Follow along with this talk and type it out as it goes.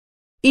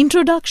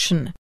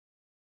Introduction.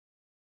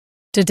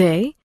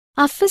 Today,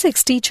 our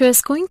physics teacher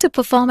is going to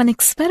perform an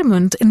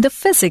experiment in the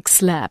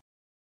physics lab.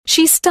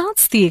 She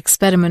starts the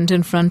experiment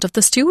in front of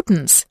the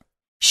students.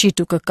 She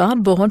took a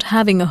cardboard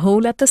having a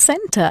hole at the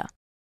center.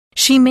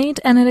 She made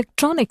an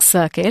electronic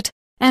circuit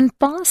and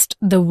passed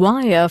the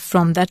wire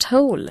from that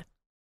hole.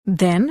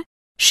 Then,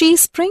 she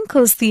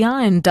sprinkles the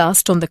iron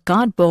dust on the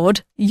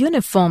cardboard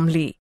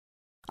uniformly.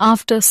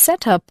 After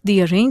set up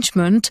the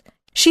arrangement,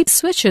 she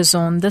switches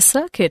on the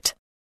circuit.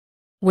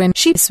 When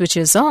she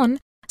switches on,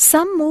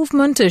 some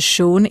movement is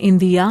shown in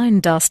the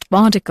iron dust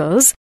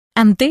particles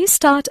and they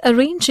start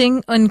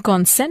arranging in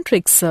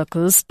concentric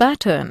circles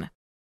pattern.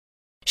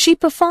 She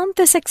performed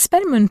this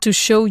experiment to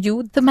show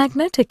you the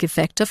magnetic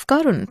effect of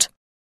current.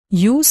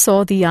 You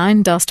saw the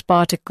iron dust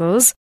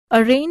particles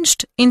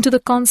arranged into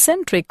the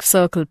concentric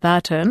circle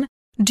pattern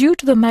due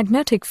to the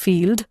magnetic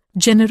field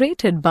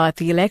generated by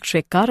the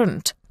electric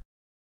current.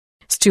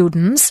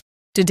 Students,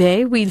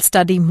 today we'll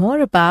study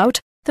more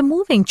about the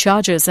moving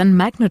charges and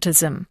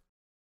magnetism.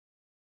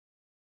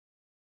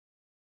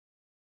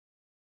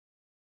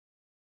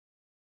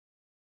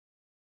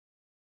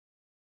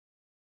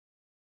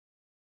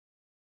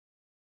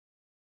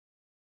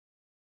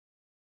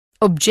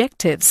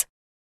 Objectives.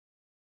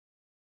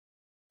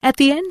 At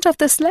the end of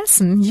this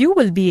lesson, you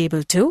will be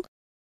able to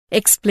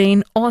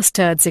explain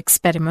Oersted's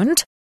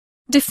experiment,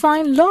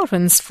 define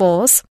Lorentz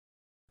force,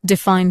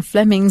 define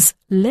Fleming's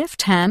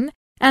left hand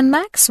and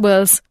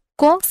Maxwell's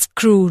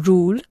corkscrew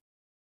rule,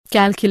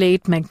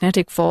 calculate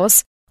magnetic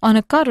force on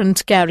a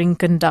current-carrying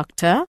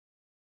conductor,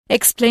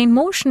 explain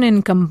motion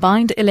in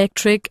combined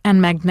electric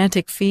and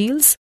magnetic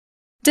fields,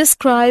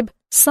 describe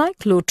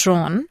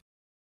cyclotron,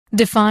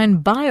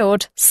 define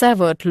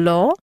Biot-Savart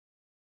law,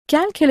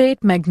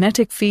 calculate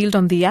magnetic field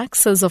on the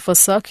axis of a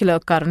circular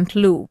current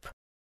loop.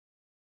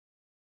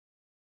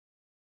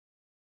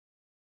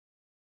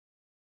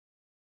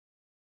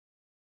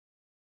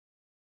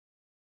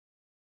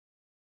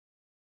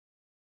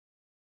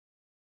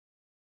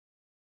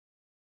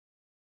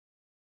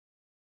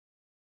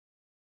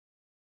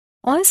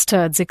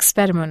 Oersted's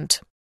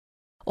experiment.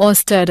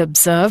 Oersted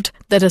observed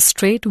that a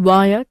straight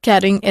wire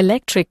carrying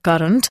electric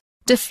current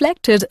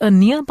deflected a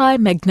nearby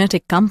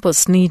magnetic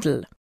compass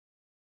needle.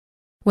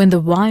 When the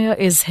wire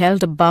is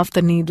held above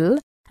the needle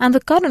and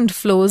the current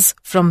flows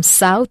from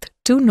south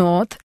to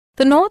north,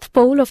 the north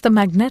pole of the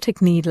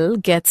magnetic needle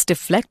gets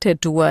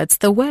deflected towards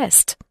the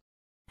west.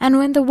 And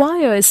when the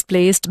wire is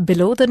placed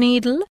below the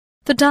needle,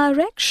 the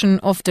direction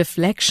of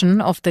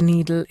deflection of the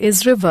needle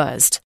is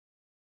reversed.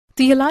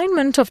 The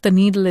alignment of the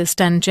needle is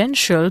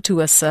tangential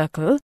to a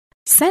circle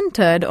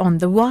centered on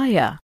the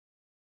wire.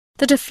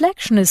 The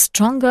deflection is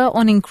stronger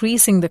on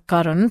increasing the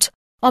current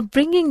or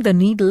bringing the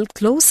needle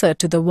closer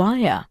to the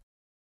wire.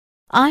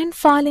 Iron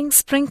filings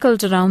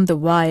sprinkled around the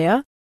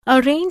wire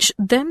arrange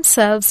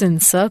themselves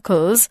in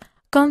circles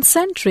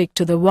concentric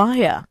to the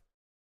wire.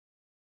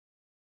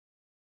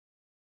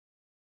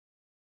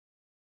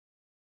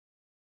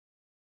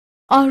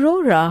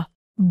 Aurora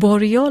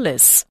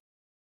borealis.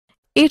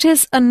 It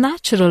is a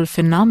natural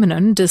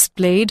phenomenon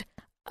displayed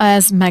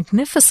as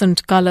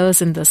magnificent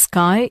colors in the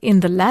sky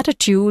in the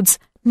latitudes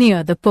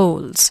near the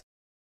poles.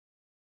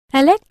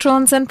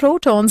 Electrons and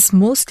protons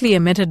mostly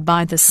emitted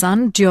by the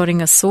sun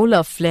during a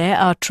solar flare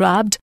are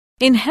trapped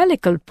in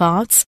helical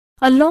paths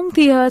along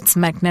the Earth's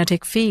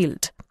magnetic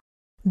field.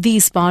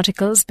 These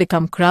particles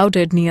become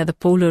crowded near the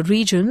polar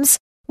regions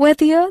where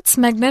the Earth's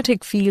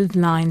magnetic field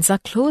lines are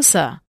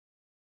closer.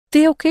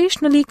 They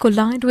occasionally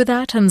collide with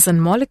atoms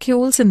and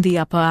molecules in the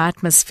upper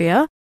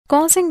atmosphere,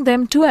 causing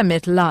them to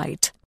emit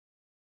light.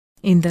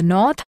 In the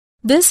north,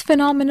 this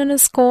phenomenon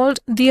is called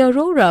the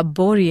aurora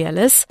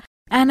borealis,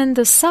 and in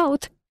the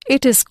south,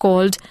 it is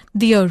called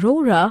the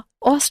aurora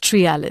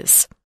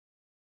australis.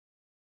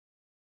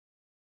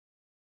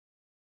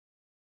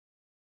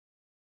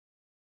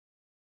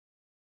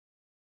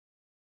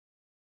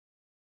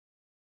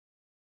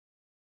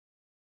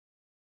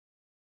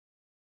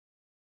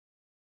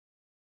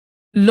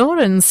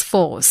 Lorentz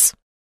force.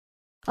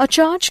 A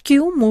charge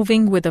q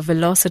moving with a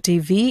velocity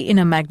v in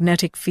a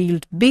magnetic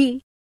field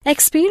B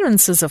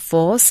experiences a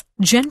force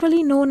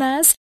generally known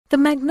as the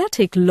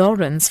magnetic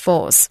Lorentz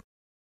force.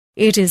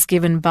 It is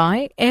given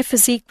by F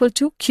is equal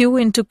to q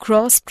into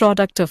cross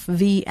product of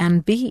v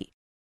and b.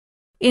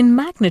 In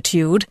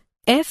magnitude,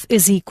 F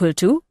is equal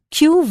to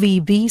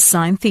qvb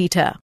sine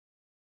theta.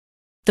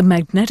 The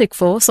magnetic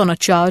force on a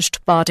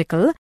charged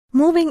particle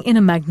moving in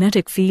a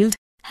magnetic field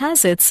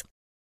has its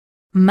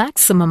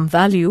maximum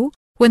value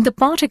when the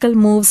particle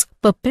moves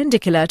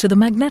perpendicular to the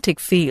magnetic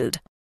field.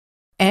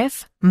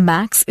 F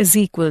max is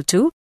equal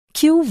to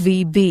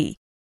qvb.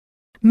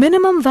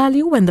 Minimum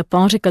value when the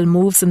particle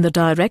moves in the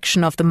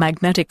direction of the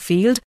magnetic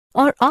field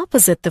or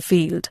opposite the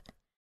field.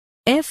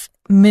 F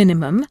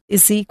minimum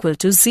is equal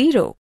to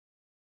 0.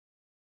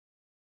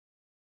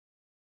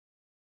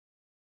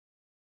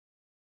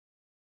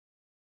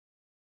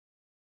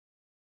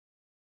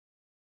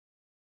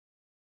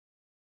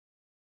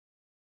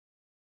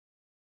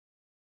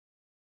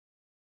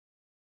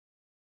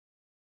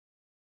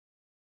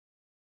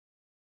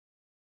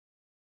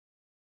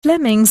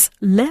 Fleming's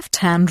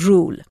left-hand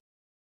rule.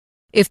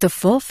 If the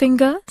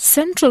forefinger,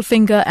 central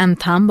finger and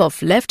thumb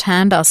of left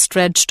hand are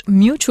stretched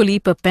mutually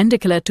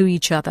perpendicular to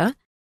each other,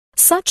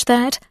 such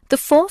that the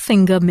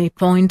forefinger may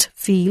point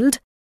field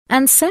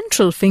and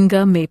central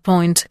finger may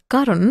point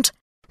current,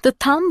 the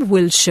thumb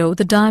will show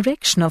the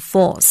direction of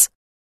force.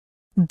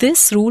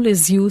 This rule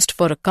is used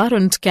for a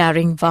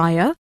current-carrying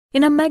wire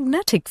in a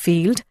magnetic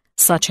field,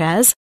 such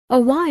as a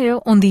wire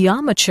on the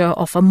armature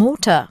of a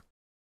motor.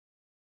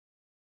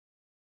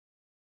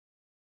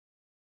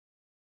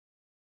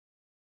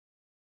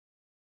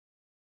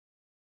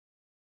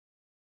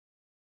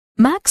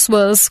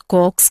 Maxwell's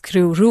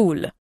corkscrew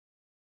rule.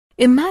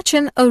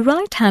 Imagine a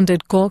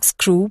right-handed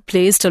corkscrew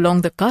placed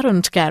along the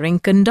current-carrying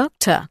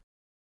conductor.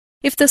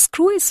 If the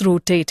screw is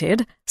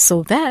rotated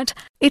so that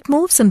it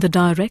moves in the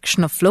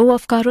direction of flow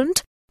of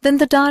current, then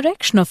the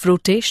direction of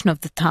rotation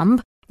of the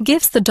thumb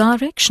gives the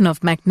direction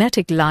of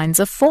magnetic lines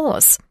of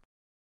force.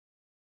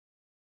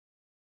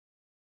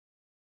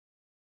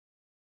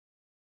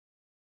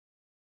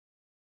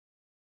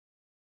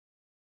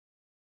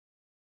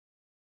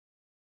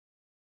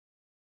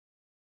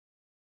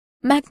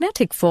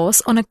 Magnetic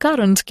force on a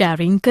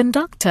current-carrying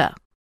conductor.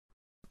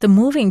 The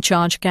moving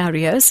charge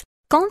carriers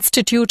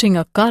constituting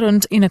a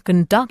current in a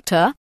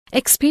conductor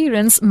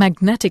experience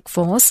magnetic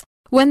force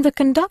when the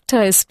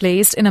conductor is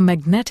placed in a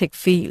magnetic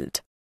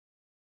field.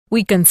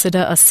 We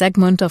consider a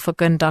segment of a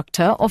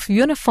conductor of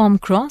uniform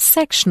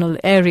cross-sectional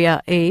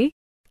area A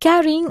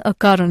carrying a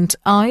current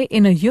I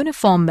in a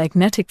uniform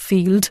magnetic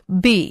field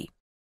B.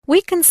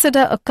 We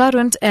consider a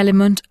current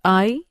element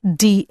I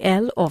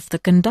dl of the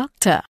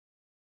conductor.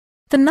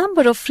 The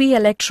number of free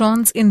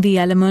electrons in the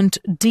element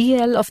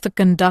dl of the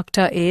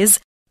conductor is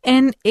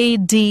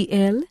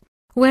NaDl,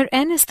 where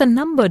N is the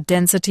number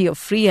density of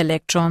free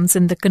electrons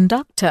in the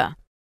conductor.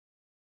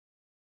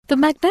 The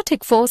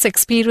magnetic force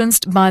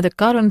experienced by the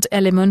current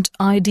element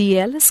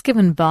IdL is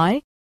given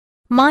by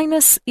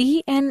minus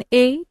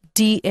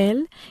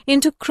ENaDl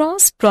into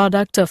cross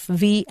product of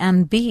V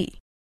and B,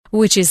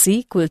 which is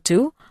equal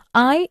to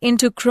I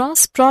into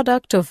cross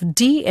product of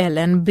dl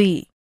and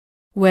B,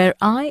 where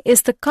I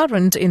is the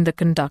current in the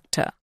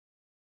conductor.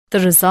 The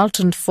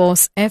resultant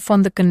force F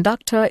on the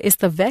conductor is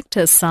the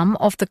vector sum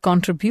of the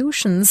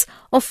contributions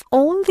of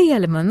all the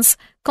elements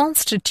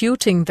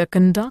constituting the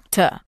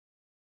conductor.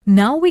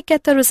 Now we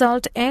get the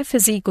result F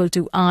is equal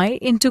to I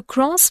into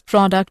cross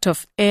product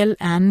of L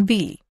and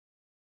B.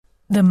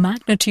 The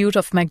magnitude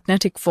of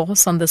magnetic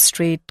force on the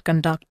straight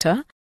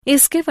conductor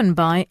is given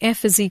by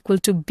F is equal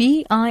to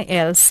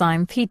BIL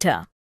sin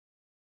theta.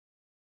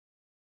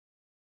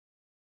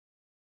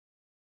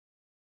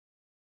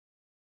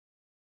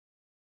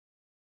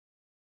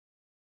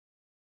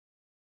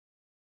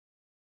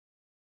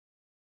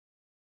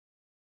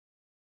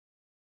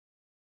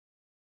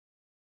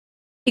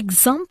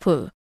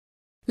 Example.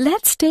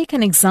 Let's take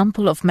an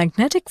example of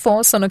magnetic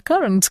force on a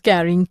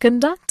current-carrying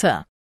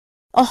conductor.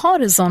 A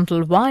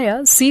horizontal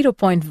wire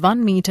 0.1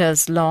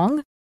 meters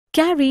long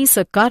carries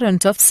a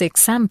current of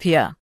 6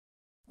 ampere.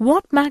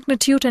 What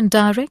magnitude and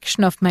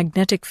direction of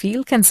magnetic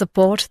field can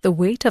support the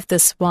weight of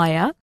this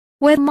wire,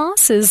 where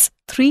mass is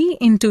 3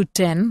 into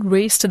 10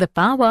 raised to the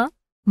power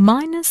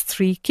minus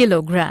 3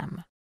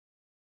 kilogram?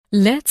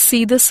 Let's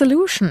see the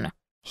solution.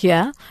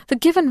 Here, the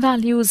given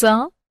values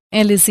are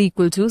L is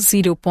equal to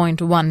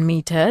 0.1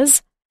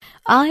 meters,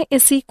 I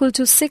is equal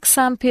to 6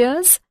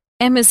 amperes,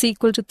 M is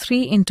equal to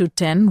 3 into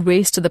 10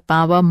 raised to the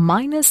power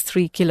minus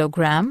 3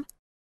 kilogram.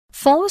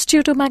 Force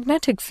due to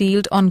magnetic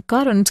field on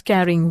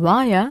current-carrying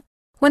wire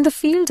when the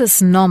field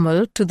is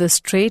normal to the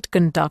straight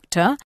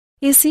conductor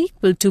is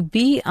equal to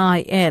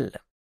BIL.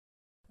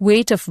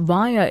 Weight of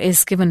wire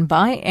is given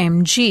by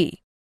mg.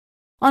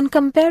 On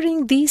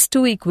comparing these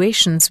two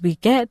equations, we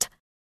get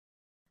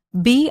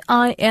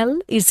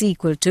BIL is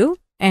equal to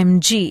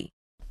mg,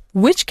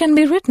 which can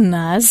be written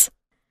as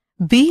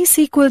B is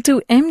equal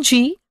to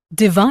mg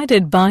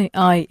divided by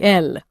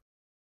IL.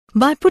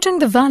 By putting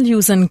the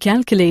values and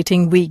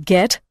calculating, we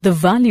get the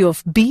value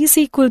of B is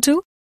equal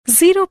to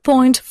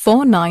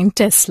 0.49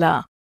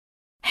 Tesla.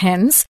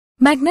 Hence,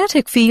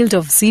 magnetic field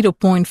of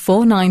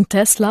 0.49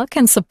 Tesla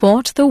can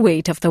support the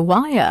weight of the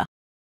wire.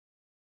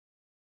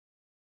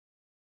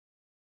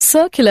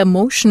 Circular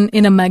motion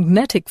in a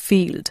magnetic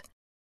field.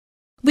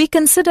 We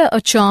consider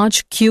a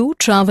charge Q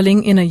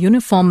traveling in a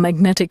uniform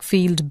magnetic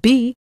field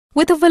B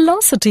with a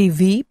velocity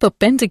v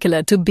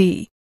perpendicular to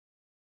B.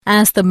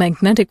 As the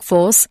magnetic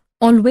force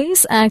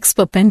always acts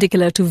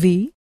perpendicular to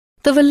v,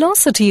 the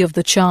velocity of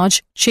the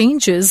charge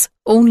changes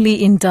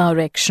only in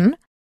direction,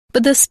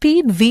 but the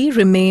speed v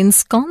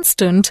remains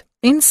constant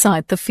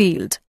inside the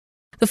field.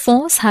 The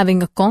force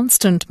having a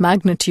constant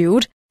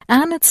magnitude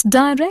and its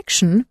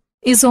direction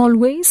is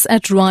always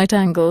at right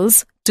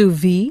angles to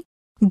v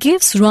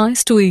gives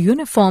rise to a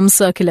uniform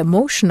circular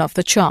motion of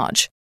the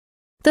charge.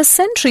 The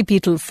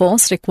centripetal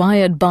force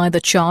required by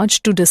the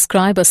charge to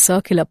describe a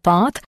circular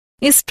path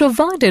is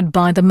provided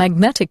by the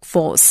magnetic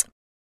force.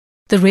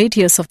 The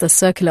radius of the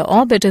circular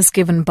orbit is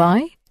given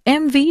by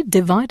mv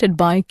divided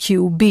by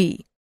qb.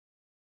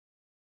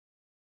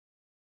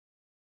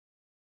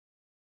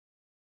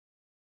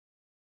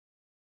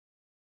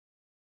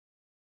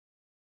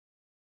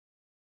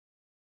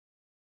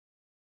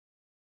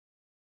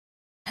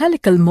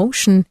 helical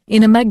motion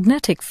in a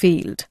magnetic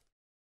field.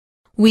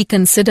 We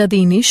consider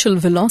the initial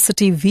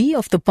velocity v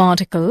of the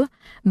particle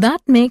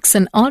that makes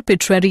an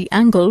arbitrary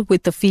angle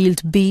with the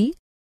field B.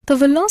 The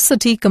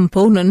velocity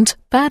component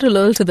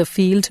parallel to the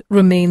field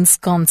remains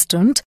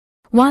constant,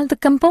 while the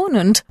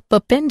component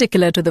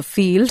perpendicular to the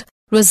field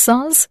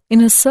results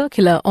in a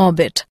circular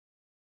orbit.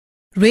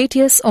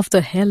 Radius of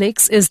the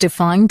helix is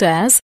defined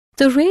as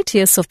the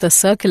radius of the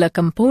circular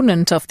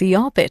component of the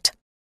orbit.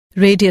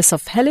 Radius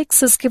of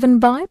helix is given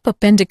by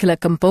perpendicular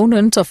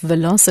component of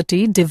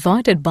velocity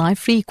divided by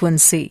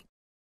frequency,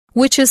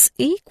 which is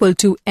equal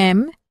to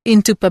m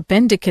into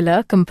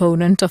perpendicular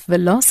component of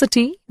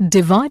velocity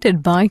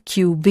divided by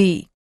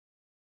qb.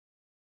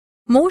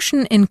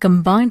 Motion in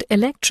combined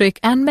electric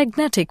and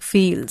magnetic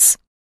fields.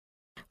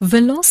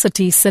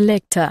 Velocity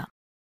selector.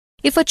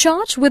 If a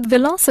charge with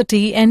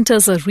velocity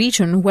enters a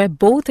region where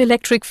both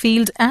electric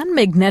field and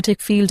magnetic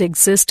field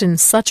exist in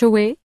such a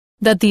way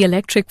that the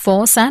electric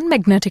force and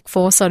magnetic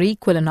force are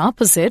equal and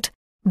opposite,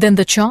 then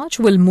the charge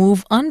will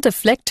move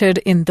undeflected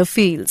in the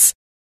fields.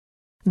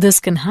 This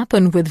can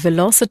happen with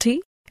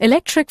velocity,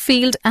 electric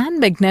field and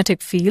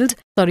magnetic field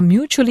are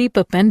mutually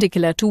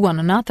perpendicular to one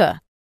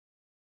another.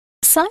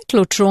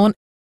 Cyclotron.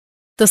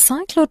 The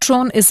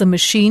cyclotron is a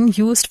machine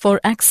used for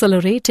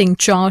accelerating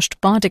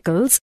charged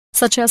particles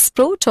such as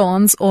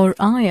protons or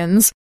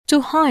ions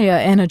to higher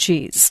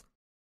energies.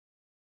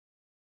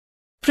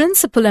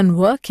 Principle and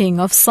working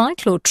of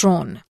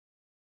cyclotron.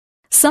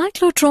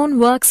 Cyclotron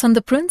works on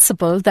the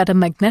principle that a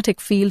magnetic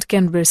field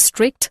can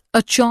restrict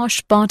a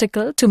charged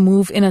particle to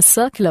move in a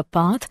circular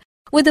path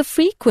with a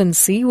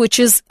frequency which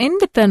is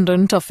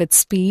independent of its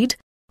speed,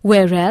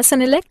 whereas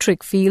an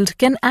electric field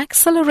can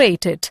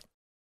accelerate it.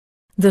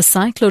 The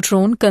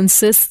cyclotron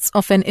consists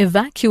of an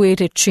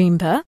evacuated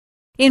chamber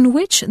in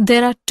which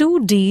there are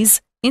two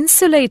Ds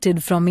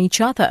insulated from each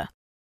other.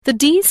 The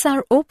Ds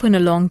are open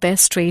along their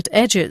straight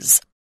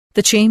edges.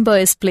 The chamber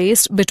is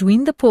placed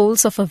between the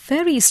poles of a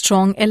very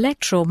strong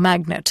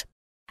electromagnet.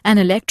 An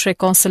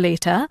electric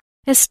oscillator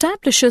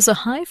establishes a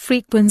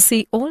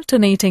high-frequency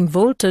alternating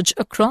voltage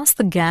across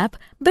the gap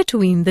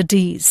between the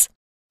Ds.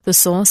 The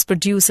source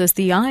produces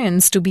the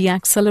ions to be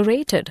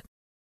accelerated.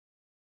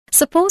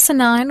 Suppose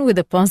an ion with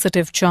a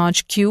positive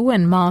charge Q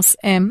and mass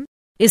m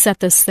is at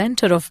the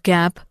center of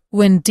gap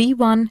when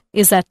D1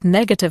 is at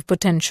negative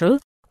potential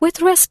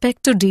with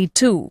respect to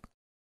D2.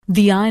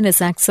 The ion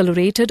is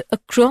accelerated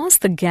across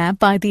the gap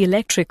by the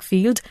electric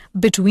field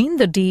between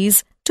the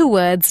Ds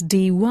towards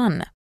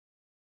D1.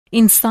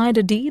 Inside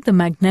a D, the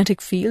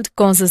magnetic field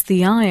causes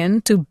the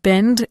ion to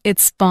bend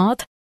its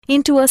path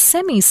into a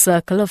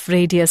semicircle of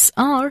radius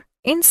r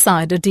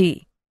inside a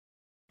D.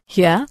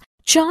 Here,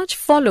 charge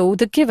follow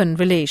the given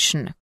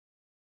relation.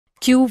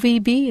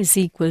 QVB is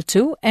equal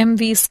to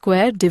mv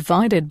squared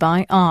divided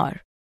by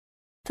r.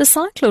 The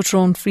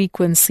cyclotron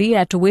frequency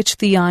at which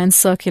the ions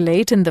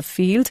circulate in the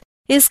field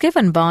is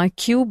given by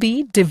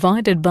QB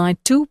divided by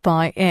 2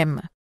 pi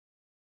m.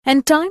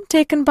 And time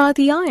taken by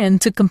the ion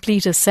to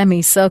complete a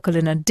semicircle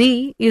in a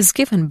D is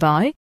given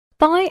by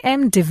pi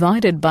m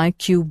divided by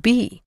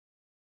QB.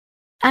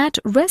 At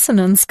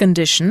resonance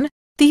condition,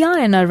 the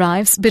ion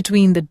arrives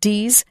between the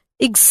Ds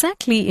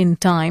exactly in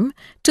time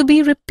to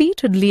be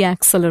repeatedly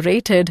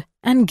accelerated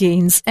and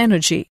gains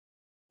energy.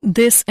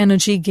 This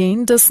energy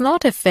gain does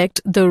not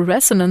affect the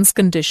resonance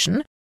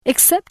condition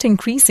except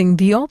increasing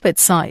the orbit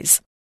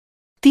size.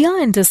 The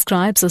ion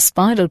describes a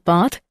spiral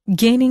path,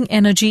 gaining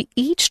energy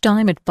each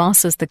time it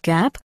passes the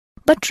gap,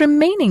 but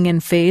remaining in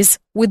phase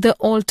with the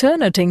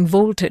alternating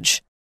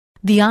voltage.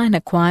 The ion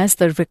acquires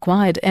the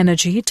required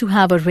energy to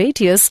have a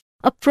radius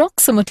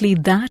approximately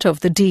that of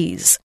the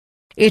Ds.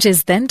 It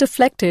is then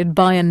deflected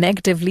by a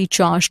negatively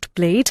charged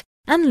plate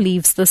and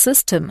leaves the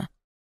system.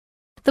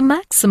 The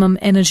maximum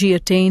energy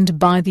attained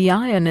by the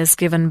ion is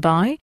given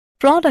by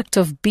product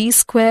of B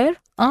square,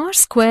 R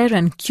square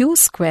and Q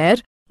square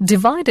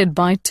divided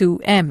by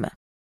 2m.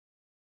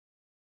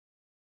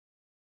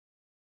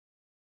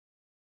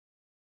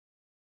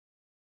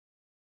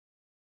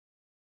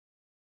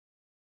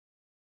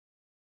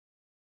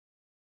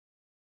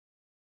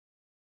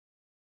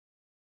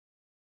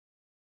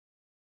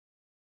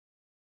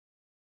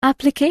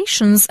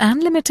 Applications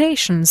and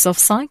limitations of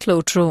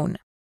cyclotron.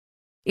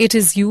 It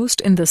is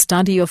used in the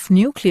study of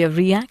nuclear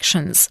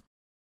reactions.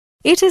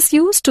 It is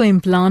used to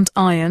implant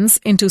ions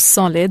into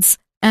solids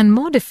and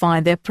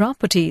modify their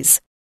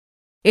properties.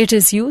 It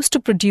is used to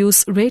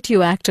produce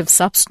radioactive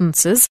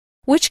substances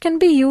which can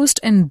be used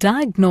in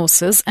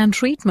diagnosis and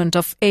treatment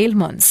of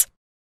ailments.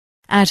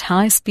 At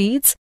high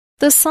speeds,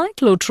 the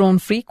cyclotron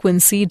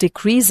frequency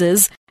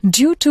decreases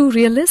due to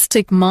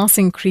realistic mass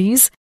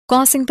increase,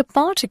 causing the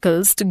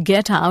particles to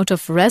get out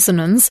of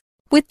resonance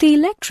with the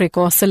electric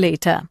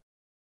oscillator.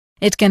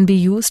 It can be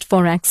used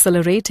for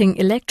accelerating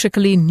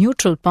electrically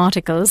neutral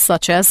particles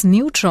such as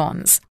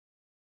neutrons.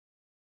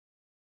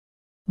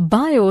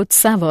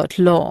 Biot-Savart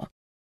law.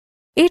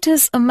 It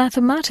is a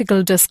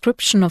mathematical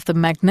description of the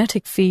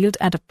magnetic field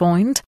at a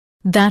point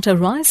that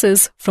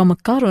arises from a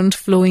current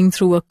flowing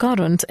through a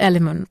current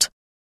element.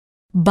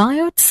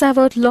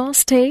 Biot-Savart law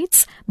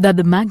states that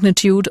the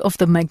magnitude of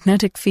the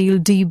magnetic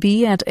field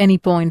dB at any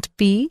point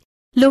P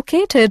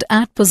located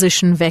at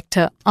position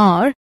vector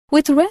r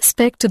with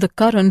respect to the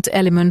current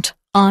element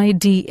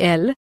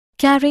IdL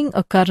carrying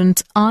a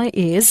current I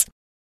is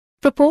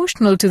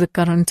proportional to the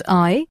current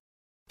I,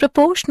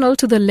 proportional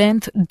to the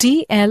length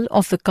dl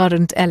of the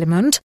current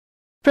element,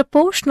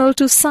 proportional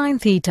to sine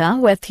theta,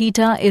 where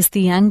theta is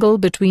the angle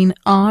between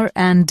r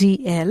and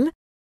dl,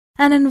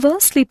 and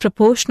inversely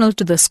proportional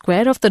to the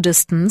square of the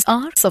distance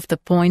r of the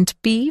point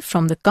P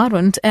from the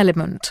current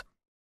element.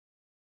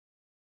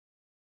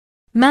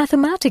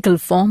 Mathematical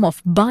form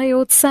of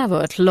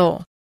Biot-Savart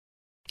law.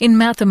 In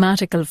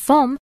mathematical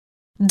form,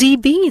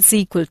 dB is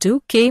equal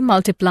to K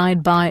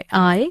multiplied by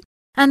I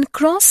and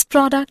cross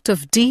product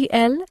of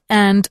dl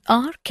and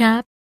r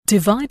cap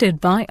divided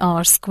by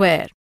r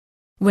square,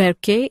 where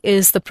K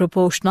is the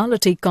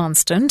proportionality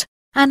constant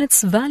and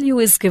its value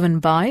is given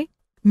by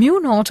mu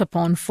naught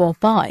upon 4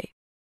 pi.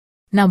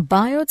 Now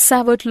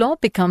Biot-Savart law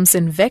becomes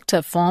in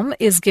vector form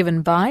is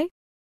given by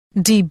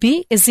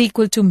dB is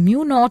equal to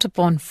mu naught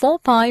upon 4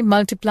 pi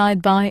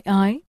multiplied by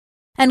I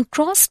and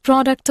cross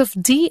product of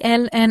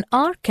dl and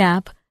r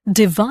cap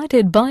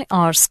divided by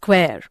r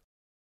square.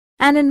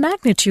 And in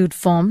magnitude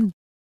form,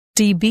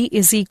 dB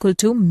is equal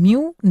to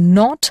mu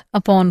naught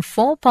upon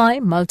 4 pi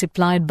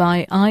multiplied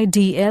by I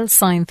dl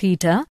sine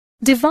theta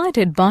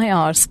divided by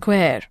r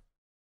square.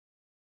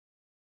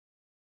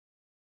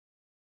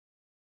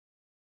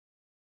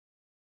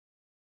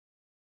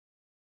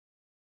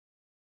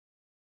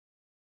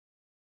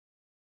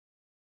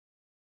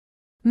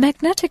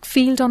 Magnetic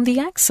field on the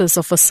axis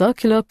of a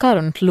circular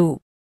current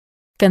loop.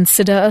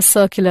 Consider a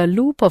circular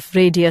loop of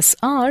radius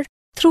r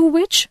through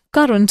which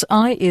current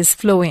I is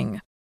flowing.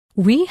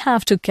 We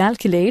have to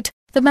calculate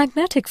the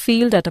magnetic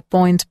field at a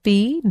point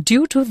P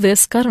due to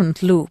this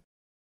current loop.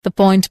 The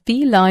point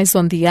P lies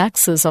on the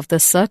axis of the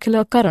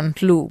circular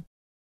current loop.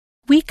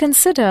 We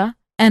consider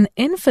an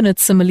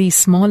infinitesimally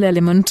small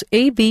element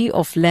AB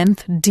of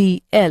length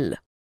dl.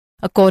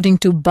 According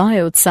to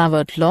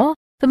Biot-Savart law,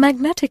 the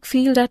magnetic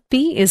field at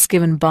P is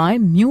given by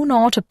mu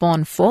naught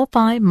upon 4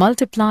 pi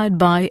multiplied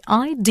by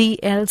I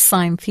dl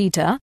sine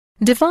theta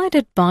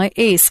divided by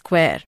a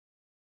square.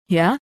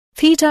 Here,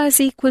 theta is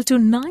equal to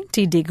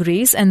 90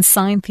 degrees and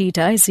sine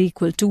theta is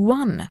equal to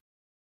 1.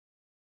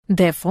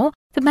 Therefore,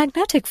 the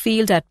magnetic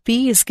field at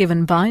P is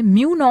given by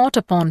mu naught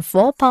upon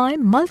 4 pi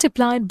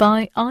multiplied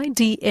by I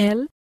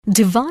dl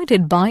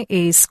divided by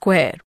a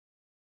square.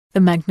 The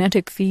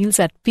magnetic fields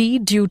at P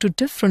due to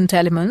different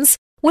elements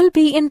will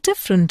be in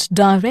different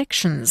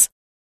directions.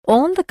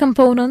 All the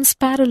components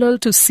parallel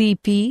to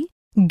CP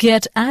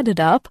get added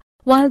up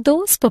while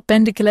those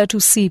perpendicular to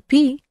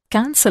CP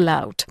cancel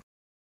out.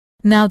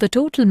 Now the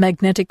total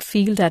magnetic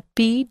field at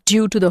P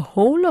due to the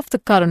whole of the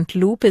current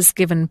loop is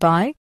given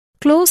by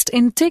closed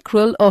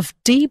integral of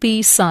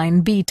dB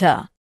sine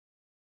beta.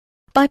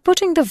 By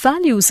putting the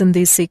values in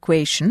this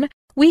equation,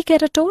 we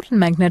get a total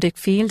magnetic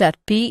field at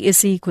P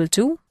is equal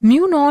to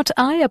mu naught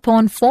I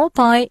upon 4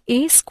 pi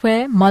a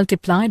square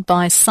multiplied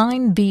by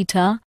sine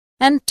beta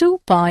and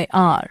 2 pi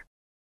r.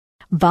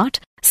 But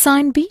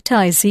sine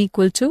beta is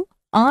equal to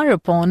r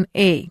upon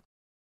a.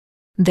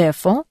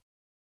 Therefore,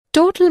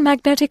 total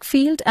magnetic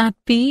field at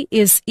P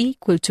is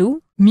equal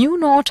to mu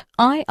naught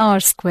I r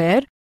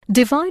square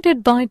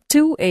divided by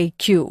 2a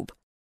cube.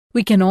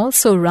 We can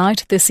also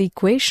write this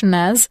equation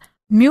as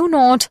mu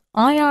naught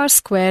I r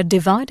square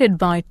divided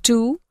by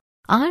 2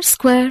 r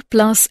square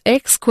plus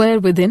x square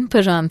within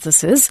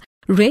parentheses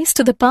raised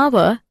to the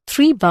power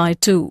 3 by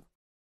 2.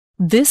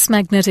 This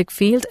magnetic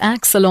field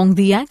acts along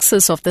the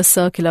axis of the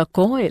circular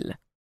coil.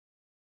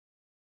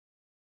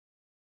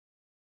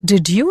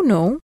 Did you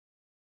know?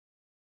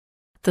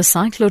 The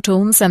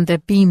cyclotrons and their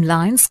beam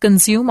lines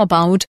consume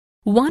about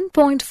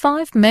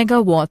 1.5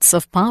 megawatts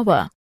of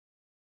power.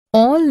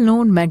 All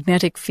known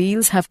magnetic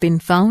fields have been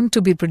found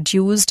to be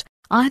produced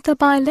either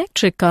by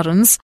electric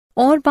currents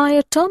or by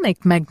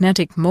atomic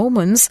magnetic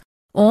moments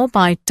or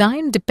by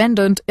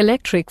time-dependent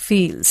electric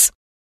fields.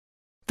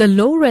 The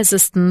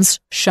low-resistance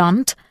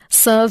shunt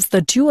serves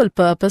the dual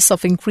purpose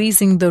of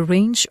increasing the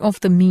range of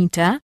the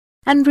meter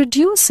and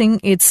reducing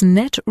its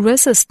net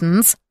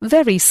resistance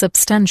very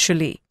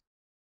substantially.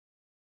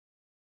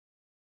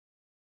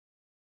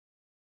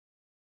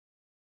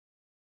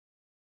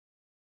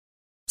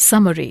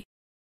 Summary.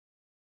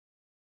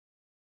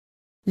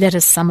 Let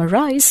us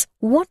summarize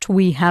what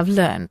we have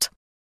learned.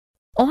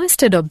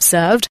 Oersted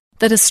observed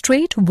that a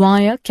straight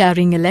wire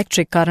carrying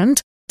electric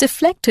current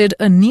deflected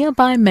a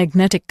nearby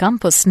magnetic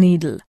compass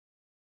needle.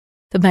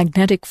 The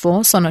magnetic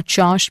force on a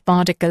charged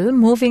particle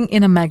moving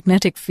in a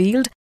magnetic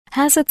field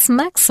has its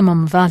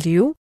maximum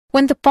value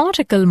when the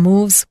particle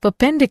moves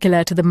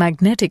perpendicular to the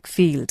magnetic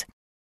field.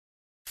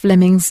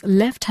 Fleming's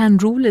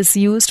left-hand rule is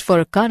used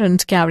for a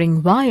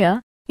current-carrying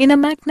wire in a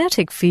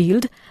magnetic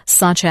field,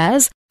 such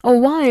as a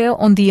wire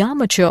on the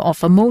armature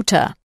of a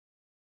motor.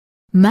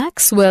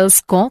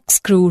 Maxwell's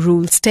corkscrew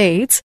rule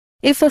states,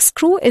 if a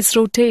screw is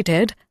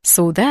rotated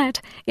so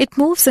that it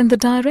moves in the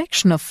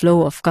direction of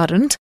flow of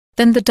current,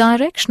 then the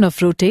direction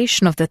of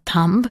rotation of the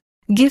thumb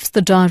gives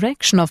the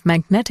direction of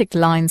magnetic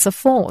lines of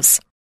force.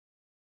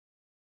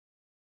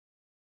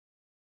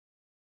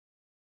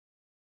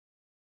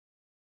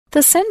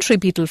 The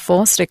centripetal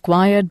force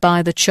required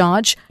by the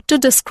charge to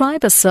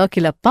describe a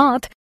circular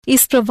path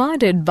is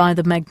provided by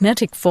the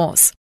magnetic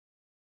force.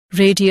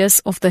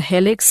 Radius of the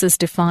helix is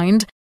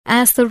defined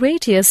as the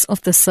radius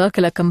of the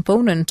circular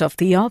component of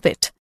the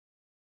orbit.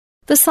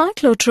 The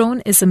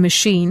cyclotron is a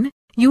machine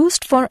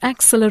used for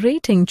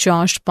accelerating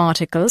charged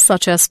particles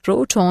such as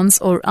protons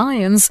or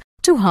ions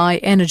to high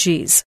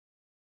energies.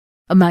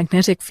 A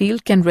magnetic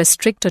field can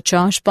restrict a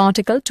charged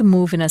particle to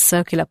move in a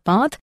circular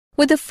path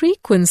with a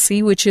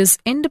frequency which is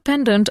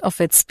independent of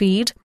its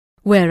speed,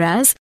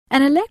 whereas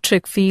an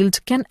electric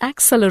field can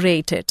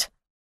accelerate it.